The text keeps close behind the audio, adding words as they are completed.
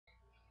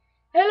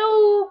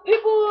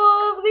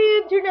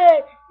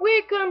Today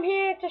we come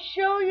here to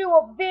show you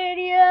a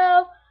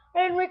video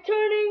and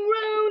returning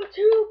round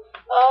 2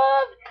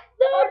 of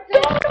the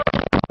part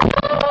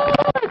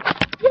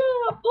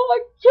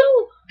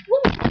 2.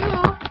 Let's go.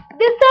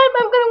 This time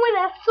I'm gonna win,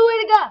 I swear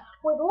to God.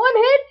 With one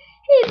hit,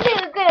 he's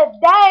just gonna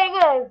die and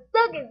gonna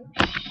suck his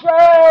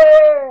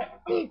shirt.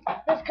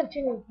 Let's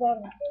continue. 3,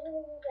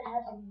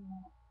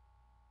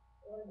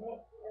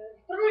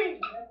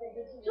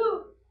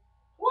 2,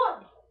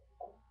 1.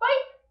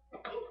 Fight!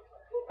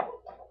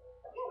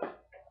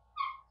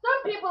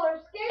 Some people are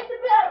scared to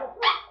battle.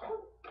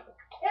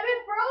 If it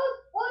froze,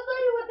 I'll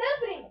tell you what's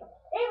happening.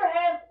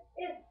 Abraham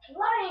is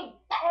flying,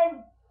 and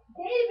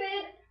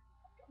David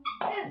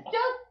is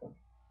just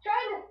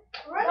trying to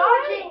run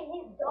away.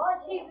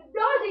 He's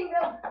dodging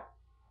them.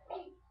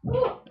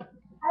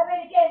 I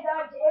bet he can't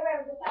dodge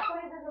Abraham just like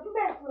when he's in the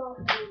defense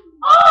mode.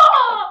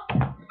 Oh!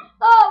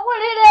 Oh, what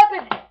hit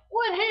happened?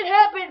 What hit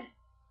happened?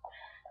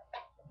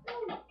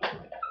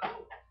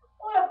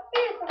 What a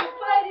fearsome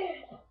fight it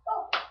is.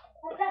 Oh,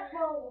 attack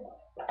mode.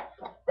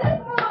 Attack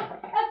mode.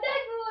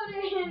 Attack mode.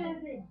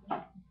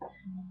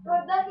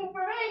 We're ducking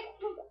for me.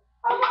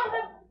 I'm on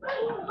the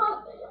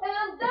and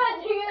I'm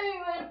dodging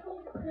everyone.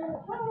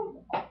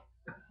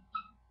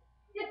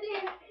 You see,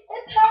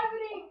 it's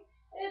happening.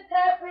 It's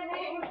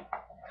happening.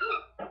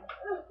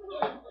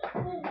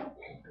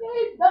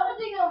 He's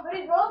dodging him, but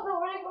he's also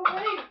running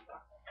away.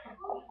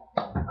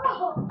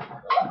 Oh.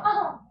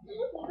 Oh.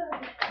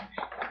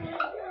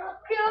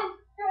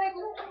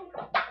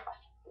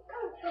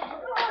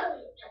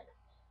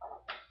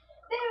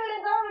 David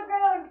is on the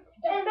ground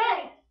and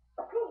bang!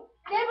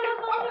 David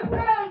is on the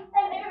ground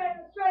and David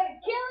is trying to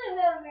kill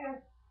him.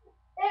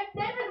 If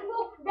David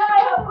will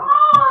die,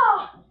 oh!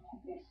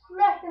 He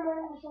smacked him right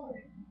in the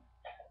shoulder.